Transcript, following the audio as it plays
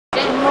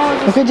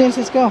Okay, James,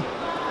 let's go.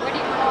 Where do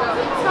you want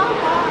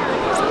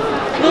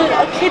to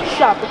go? A kid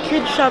shop. A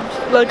kid shop,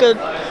 like a...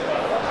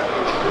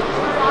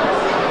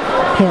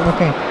 Here,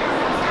 okay.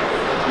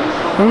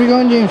 Where are we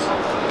going, James?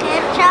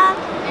 Gift shop.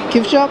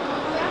 Gift shop?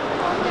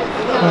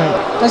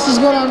 Alright, let's just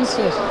go down the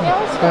stairs.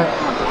 Alright.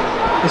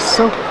 It's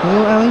so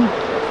cool, Ellie.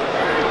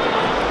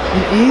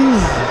 It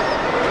is.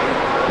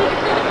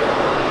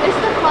 Is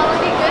the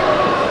quality good?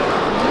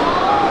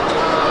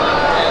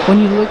 When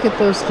you look at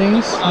those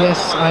things,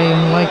 yes, I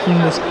am liking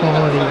this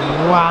quality.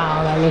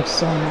 Wow, that looks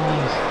so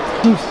nice.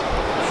 James,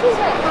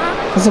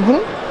 ¿vas a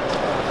poner?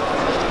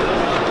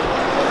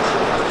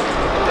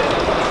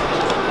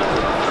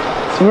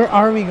 So where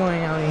are we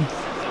going, Ellie?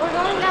 We're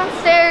going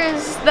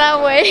downstairs that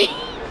way.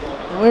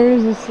 Where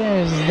is the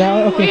stairs? Is that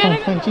way?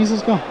 Okay, fine.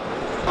 Jesus, go.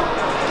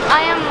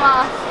 I am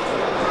lost.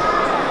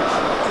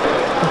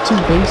 It's too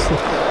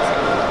basic.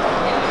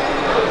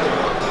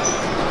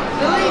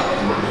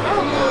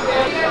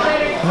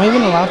 Am I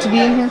even allowed to be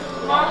in here?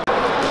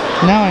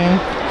 Now I am.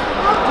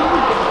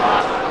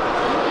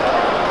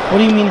 What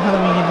do you mean, how do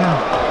we get down?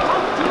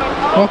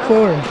 Walk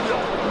forward.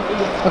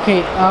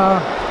 Okay,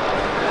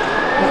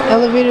 the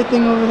elevator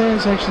thing over there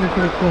is actually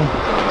pretty cool.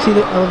 See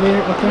the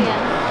elevator up there? Yeah.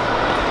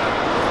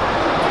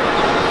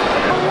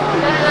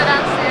 Wanna go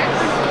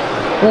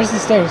downstairs? Where's the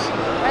stairs?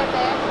 Right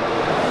there.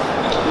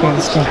 Okay,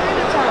 let's go.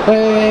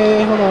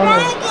 Wait, hold on.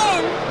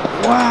 Dragon.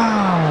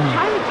 Wow.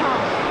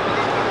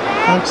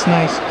 That looks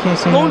nice. Can't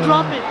say Don't no.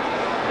 drop it.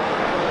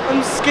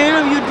 I'm scared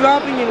of you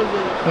dropping it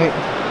again. Wait.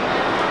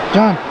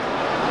 John.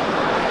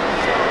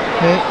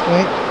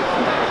 Wait.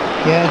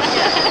 Yes.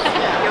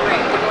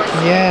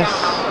 Yes.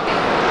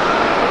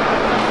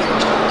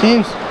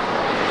 James.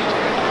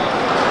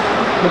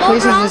 The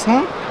place is this,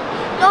 huh?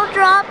 Don't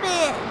drop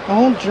it. I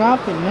won't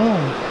drop it, no.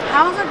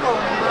 How's it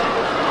going?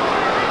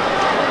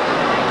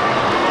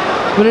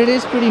 But it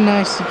is pretty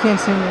nice. You can't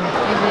say no.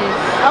 It is.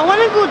 I want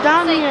to go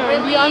down It's like here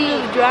and be really-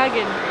 under the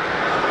dragon.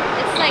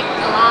 It's like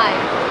alive.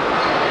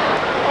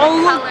 Oh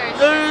look,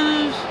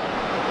 Colors.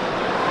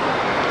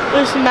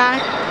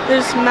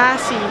 there's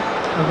Massey.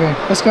 Okay,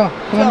 let's go.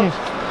 Come on, James.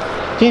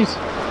 James.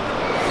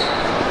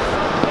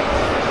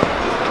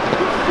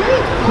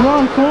 Come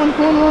on, run.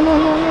 Come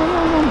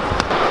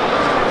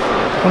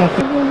on.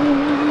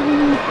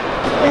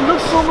 It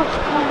looks so much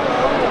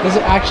cooler. Is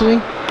it actually?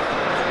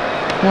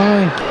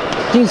 Why?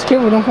 James,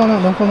 careful, don't fall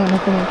down. Come on,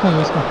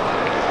 let's go.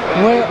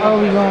 Where are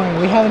we going?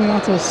 We haven't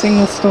gone to a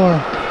single store.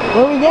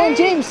 Where are we going,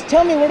 James?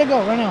 Tell me where to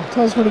go right now.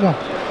 Tell us where to go.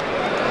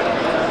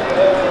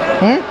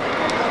 Where?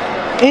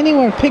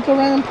 Anywhere. Pick a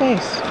random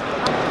place.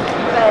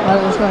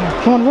 Alright, let's go.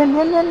 Come on, run.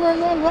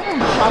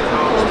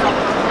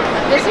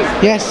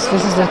 Yes,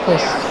 this is that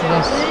place.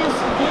 Yes.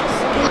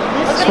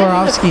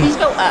 Swarovski.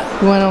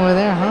 You went over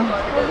there, huh?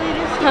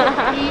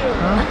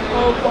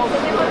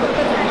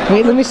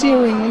 Wait, let me see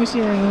your ring. I need to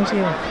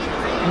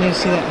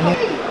see that.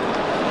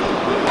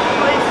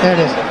 There it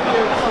is.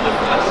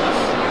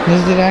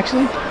 Is it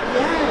actually?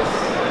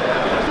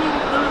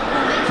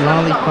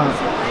 Lollipop.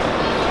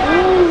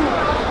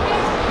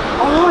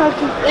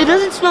 Oh, it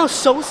doesn't smell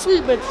so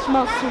sweet, but it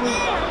smells sweet.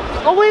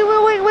 Oh wait,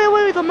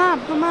 the map.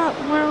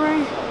 Where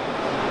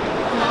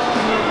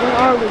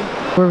are we?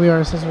 Where we are,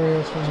 this is where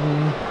we're supposed to be.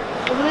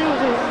 Over there.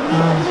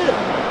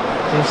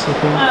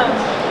 Basically.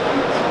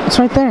 It's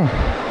right there.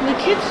 The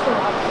kids store.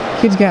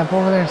 Kids Gap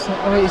over there.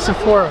 Oh wait, it's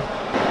Sephora.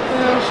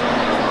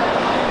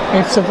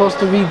 It's supposed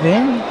to be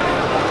there?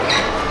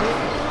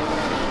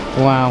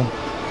 Wow.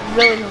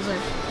 Really, Jose.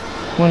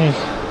 What is?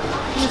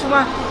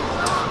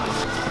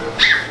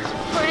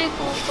 Pretty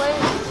cool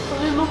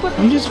place.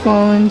 I'm just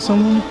following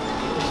someone.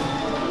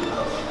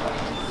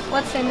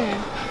 What's in there?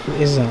 Who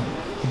is that?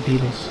 The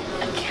Beatles.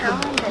 A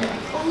calendar.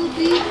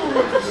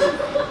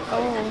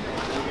 Oh.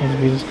 The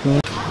Beatles cool.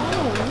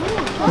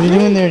 What are you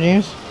doing there,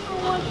 James?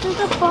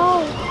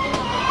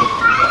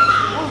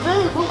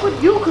 Look what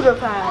you could have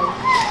had.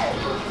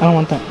 I don't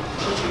want that.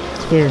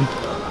 It's weird.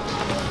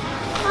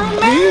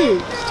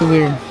 It's too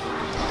weird. I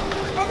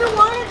don't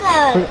want to go.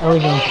 Where are we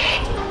going?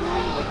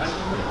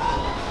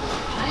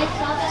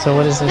 So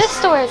what is This this?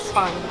 store is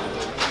fun.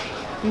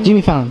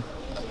 Jimmy Fallon.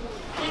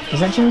 Is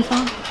that Jimmy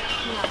Fallon? No,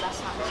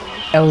 that's not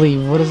Jimmy. Ellie,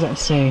 what does that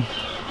say?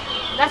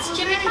 That's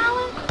Jimmy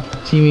Fallon?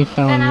 Jimmy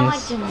Fallon, Then I like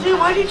yes. Jimmy See,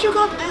 why did you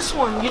got this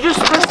one? You just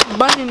press the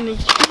button and it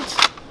shoots.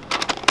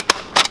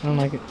 I don't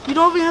like it. You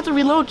don't even have to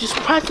reload, just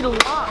press it a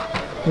lot.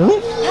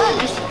 Really? Yeah,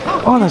 just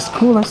Oh, that's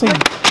cool. That's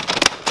like...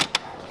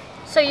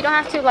 So you don't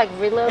have to like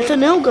reload? It's a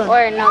nail gun.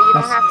 Or no, you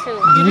don't have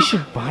to. We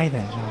should buy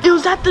that, John. It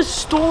was at the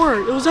store.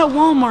 It was at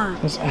Walmart.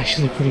 That's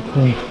actually pretty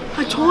cool.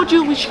 I told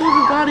you we should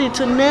have got it. It's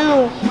a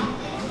nail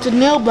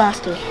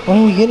blaster. Why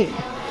don't we get it?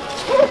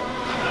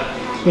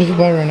 What if we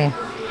buy it right now?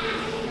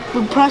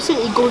 We press it,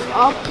 it goes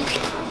up. Do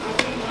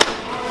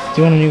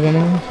you want a new gun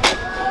in here?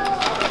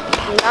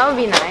 That would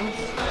be nice.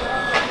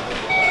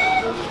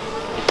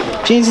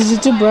 James, is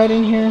it too bright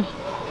in here?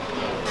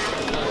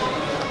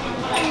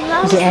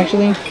 Is it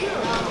actually?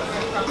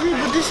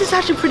 Yeah, but this is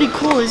actually pretty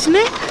cool, isn't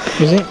it?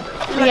 Is it?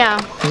 Yeah.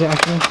 Is it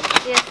actually?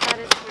 Yes, that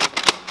is pretty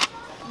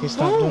cool. Okay,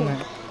 stop doing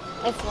that.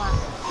 It's one.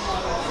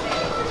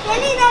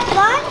 Kenny, that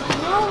gun?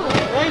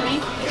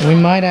 Maybe. We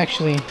might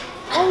actually.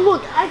 Oh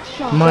look,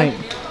 extra. Might.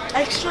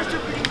 Extras are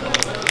pretty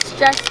good.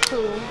 Stress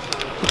poo.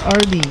 What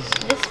are these?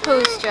 This poo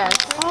is stress.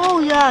 Oh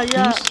yeah,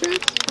 yeah. Boosters?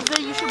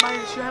 Jose, you should buy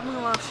this. You're having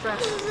a lot of stress.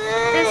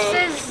 This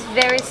is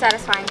very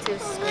satisfying to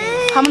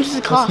squeeze. How much does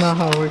it That's cost? not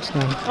how it works,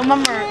 man.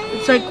 Remember,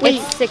 it's like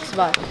wait. It's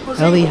 $6.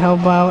 Ellie, how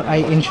about I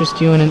interest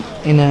you in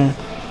a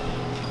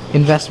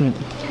investment?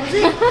 I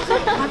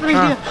have an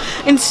idea.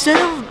 Instead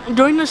of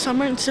during the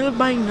summer, instead of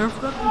buying Nerf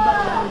guns,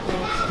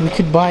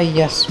 we buy water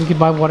guns. We could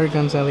buy water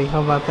guns, Ellie.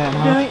 How about that,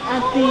 huh?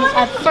 During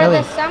at For Ellie.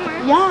 the summer.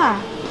 yeah.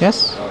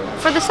 Yes?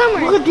 For the summer.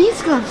 Look at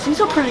these guns.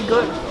 These are pretty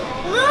good.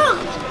 Look,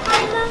 I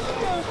love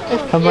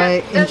this. How about I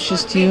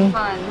interest you?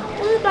 Fun.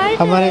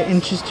 How about I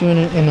interest you in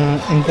a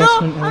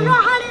investment, I Ellie? know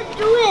how to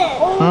do it.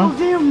 Oh, Huh?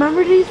 do you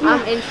remember these?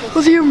 I'm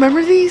interested. Do you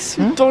remember these?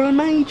 We Hmm? throw them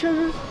at each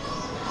other.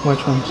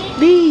 Which ones?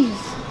 These.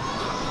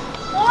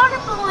 Water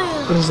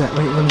balloons. What is that?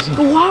 Wait, let me see.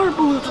 The water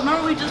balloons.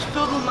 Remember we just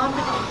filled them up and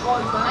they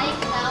fall back?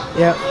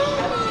 Yep.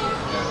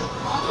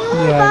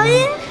 Buy Yeah.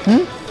 it?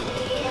 Hmm?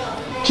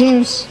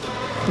 James?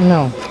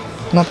 No,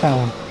 not that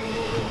one.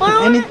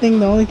 What Anything,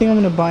 the only thing I'm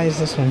gonna buy is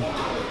this one.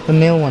 The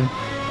nail one.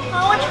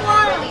 Which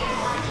one?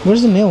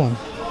 Where's the nail one?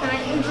 Can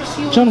I interest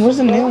you? John, where's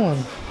the nail one?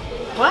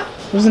 What?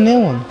 Where's the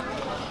nail one?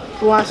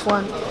 The last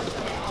one.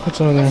 Which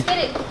one are Get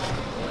it.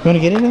 You wanna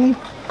get it, Ellie?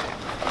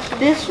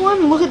 This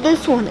one, look at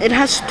this one. It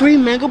has 3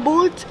 mega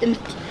bullets and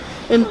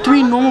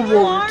 3 normal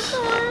bullets.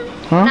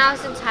 When Huh? I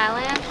was in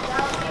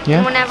Thailand,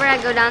 Yeah? whenever I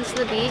go down to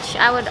the beach,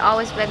 I would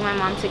always beg my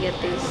mom to get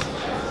these.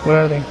 What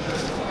are they?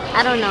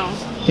 I don't know.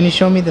 Can you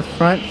show me the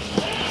front?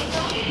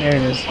 There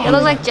it is. It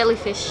looks like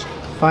jellyfish.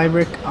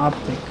 Fibric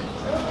optic.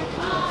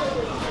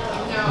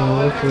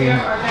 Oh, look weird.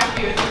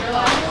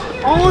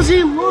 Oh,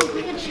 Zay, look.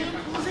 We can change,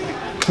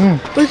 Hmm.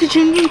 we can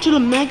change them to the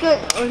Mega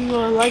or the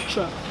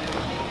Electra.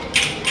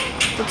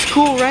 That's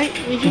cool, right?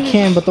 We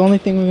can, but the only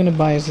thing we're gonna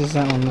buy is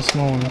that one, the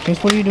small one. James,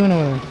 what are you doing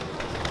over there?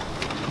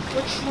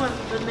 Which one?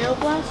 The nail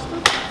blaster?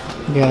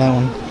 Yeah, that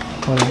one.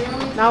 Hold on.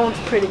 That one's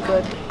pretty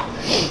good.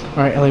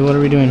 Alright, Ellie, what are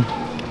we doing?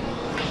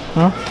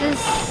 Huh?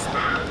 This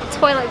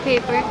toilet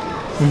paper.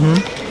 Mm-hmm.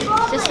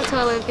 Just a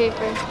toilet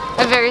paper.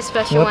 A very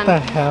special What one. the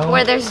hell?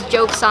 Where there's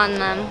jokes on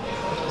them.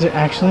 Is it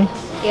actually?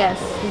 Yes.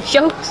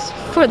 Jokes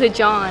for the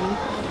John.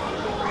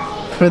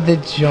 For the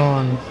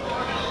John.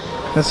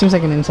 That seems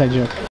like an inside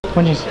joke.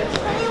 What is? What do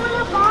you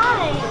want to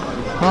buy?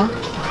 Huh?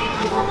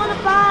 What do you want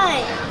to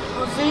buy?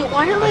 Zay,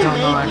 why do they don't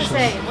know, make actually.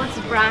 Say, what's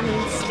brown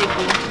and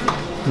sticky?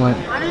 What?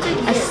 Why do they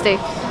A make stick.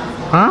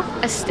 Huh?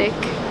 A stick.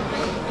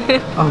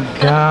 Oh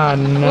God,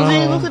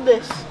 Jose, look no. at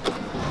this.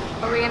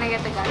 Are we gonna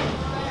get the gun?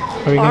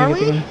 Are we Are gonna get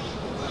we? the gun?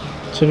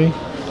 Should we?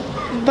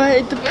 But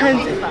it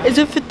depends. Is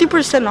it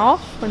 50%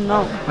 off or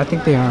no? I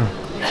think they are.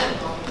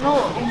 No,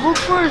 look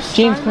for a James,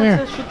 sign come that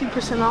here. says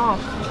 50% off.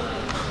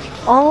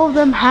 All of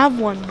them have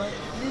one, but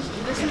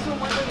this is the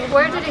one that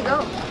Where did it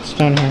go? It's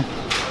down here.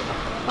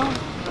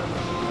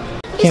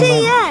 You Can't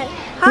say buy yes.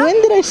 When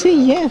did I say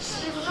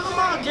yes? We're talking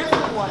about a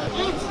different one.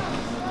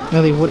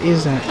 Ellie, what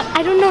is that?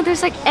 I don't know.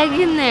 There's like egg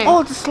in there.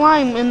 Oh, it's a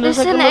slime, and there's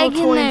There's like a an little egg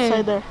in toy there.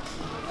 inside there.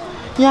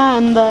 Yeah,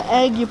 and the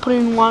egg you put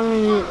in water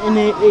in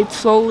it, and it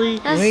slowly.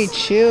 That's, Wait,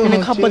 chill. in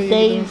a couple chill, you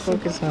days. don't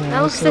Focus on it.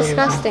 that looks Let's see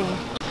what it is. disgusting.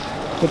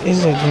 What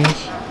is that,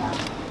 James?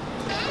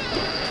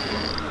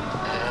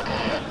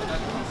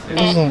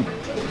 What is that?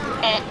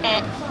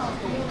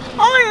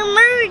 Oh,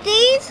 remember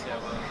these?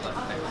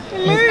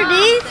 Remember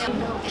these?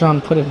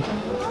 John, put it.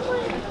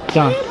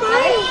 John, You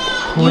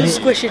put just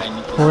it. squish it.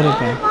 Put it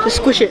back. Just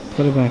squish it.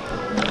 Put it back.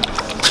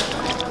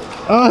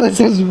 Oh, that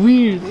sounds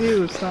weird.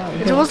 Ew, stop.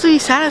 It's supposed to be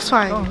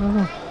satisfying.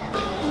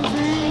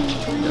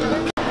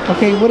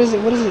 Okay, what is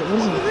it? What is it? What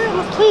is it?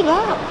 Let's play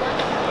that.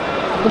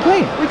 Go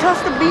play it. We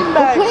tossed the Go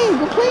beanbag. play it.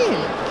 Go play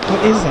it.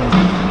 What is that?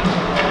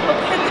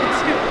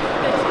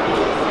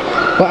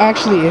 What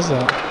actually is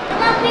that?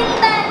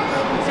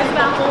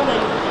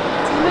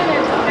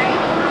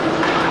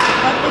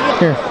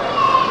 Here.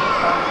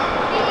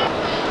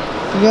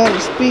 You got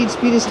it. Speed.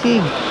 Speed is key.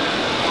 Okay,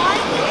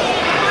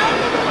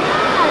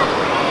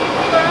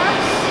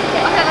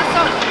 let's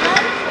go.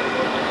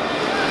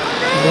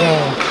 Bro,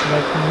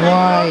 like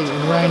why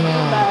right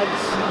now?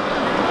 Bags.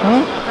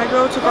 Huh? My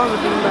girl took all the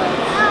beanbags.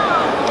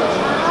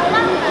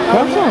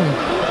 Grab some.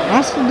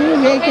 Ask the dude,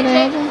 hey, can I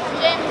have James. some?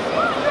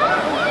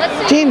 Let's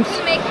see James.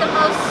 who make the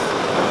most.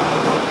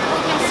 Who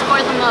can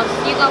score the most?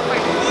 You go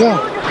first. Go.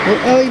 Let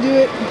Ellie do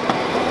it.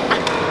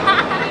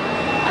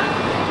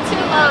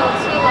 Too low.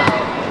 Too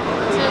low.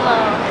 Too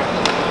low.